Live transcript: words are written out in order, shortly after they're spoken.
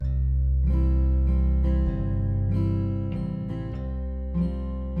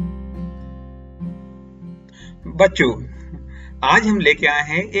बच्चों, आज हम लेके आए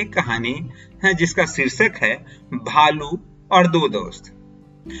हैं एक कहानी जिसका शीर्षक है भालू और दो दोस्त।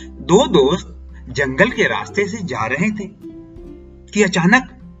 दो दोस्त जंगल के रास्ते से जा रहे थे कि अचानक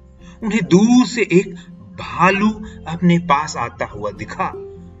उन्हें दूर से एक भालू अपने पास आता हुआ दिखा।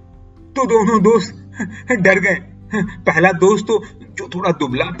 तो दोनों दोस्त डर गए। पहला दोस्त तो जो थोड़ा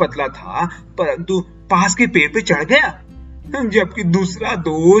दुबला पतला था परंतु पास के पेड़ पे चढ़ गया, जबकि दूसरा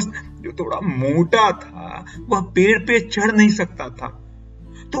दोस्त जो थोड़ा मोटा था वह पेड़ पे चढ़ नहीं सकता था।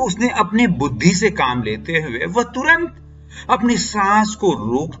 तो उसने अपने बुद्धि से काम लेते हुए वह तुरंत अपनी सांस को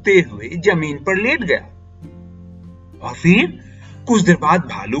रोकते हुए जमीन पर लेट गया। और फिर कुछ देर बाद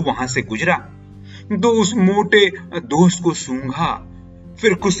भालू वहां से गुजरा तो उस मोटे दोस्त को सूंघा,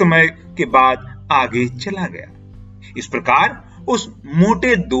 फिर कुछ समय के बाद आगे चला गया। इस प्रकार उस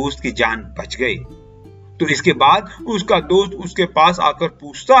मोटे दोस्त की जान बच गई। तो इसके बाद उसका दोस्त उसके पास आकर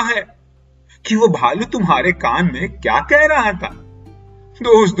पूछता है कि वो भालू तुम्हारे कान में क्या कह रहा था।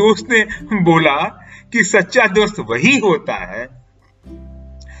 तो उस दोस्त ने बोला कि सच्चा दोस्त वही होता है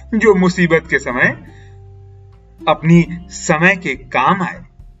जो मुसीबत के समय अपनी समय के काम आए।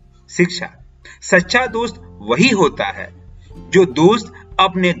 शिक्षा: सच्चा दोस्त वही होता है जो दोस्त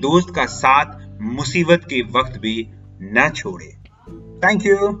अपने दोस्त का साथ मुसीबत के वक्त भी न छोड़े। Thank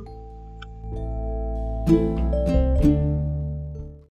you.